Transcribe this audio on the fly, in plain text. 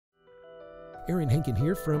Hankin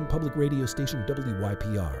here from public radio station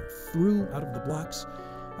WYPR. Through Out of the Blocks,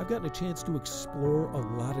 I've gotten a chance to explore a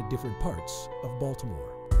lot of different parts of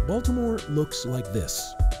Baltimore. Baltimore looks like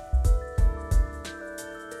this.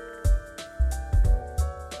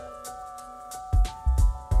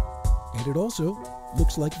 And it also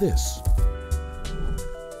looks like this.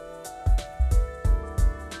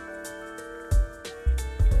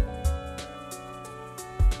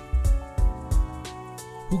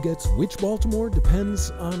 Who gets which Baltimore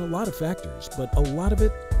depends on a lot of factors, but a lot of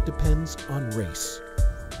it depends on race.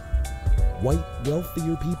 White,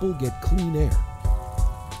 wealthier people get clean air,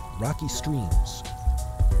 rocky streams,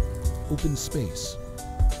 open space,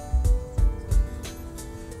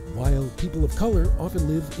 while people of color often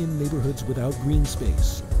live in neighborhoods without green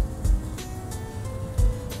space,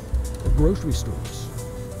 or grocery stores,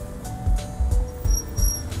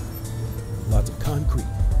 lots of concrete,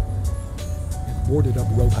 boarded up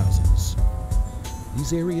row houses.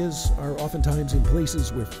 These areas are oftentimes in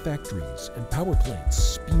places where factories and power plants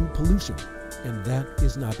spew pollution, and that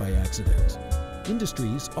is not by accident.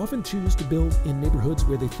 Industries often choose to build in neighborhoods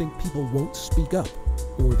where they think people won't speak up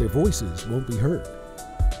or their voices won't be heard.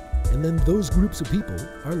 And then those groups of people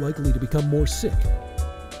are likely to become more sick.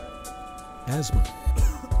 Asthma,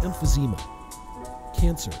 emphysema,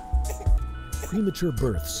 cancer, premature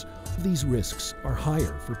births. These risks are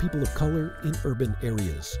higher for people of color in urban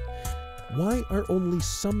areas. Why are only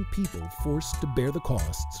some people forced to bear the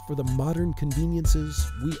costs for the modern conveniences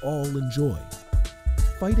we all enjoy?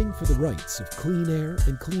 Fighting for the rights of clean air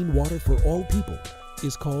and clean water for all people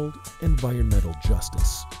is called environmental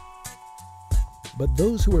justice. But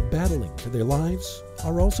those who are battling for their lives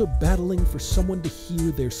are also battling for someone to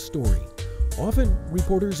hear their story. Often,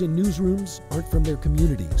 reporters in newsrooms aren't from their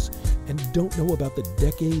communities and don't know about the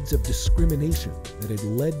decades of discrimination that had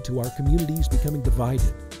led to our communities becoming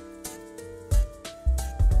divided.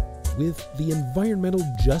 With the Environmental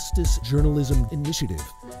Justice Journalism Initiative,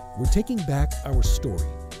 we're taking back our story,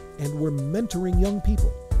 and we're mentoring young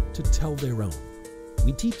people to tell their own.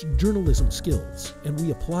 We teach journalism skills, and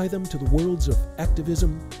we apply them to the worlds of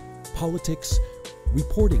activism, politics,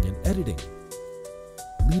 reporting and editing,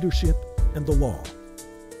 leadership, and the law.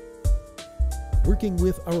 Working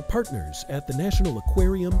with our partners at the National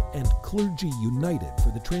Aquarium and Clergy United for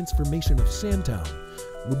the transformation of Sandtown,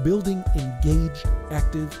 we're building engaged,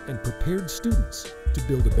 active, and prepared students to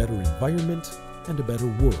build a better environment and a better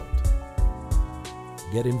world.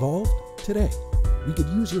 Get involved today. We could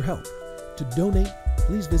use your help. To donate,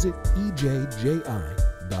 please visit ejji.org.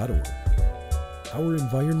 Our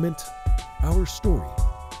environment, our story.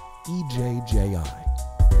 EJJI.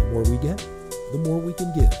 The more we get, the more we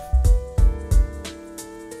can give.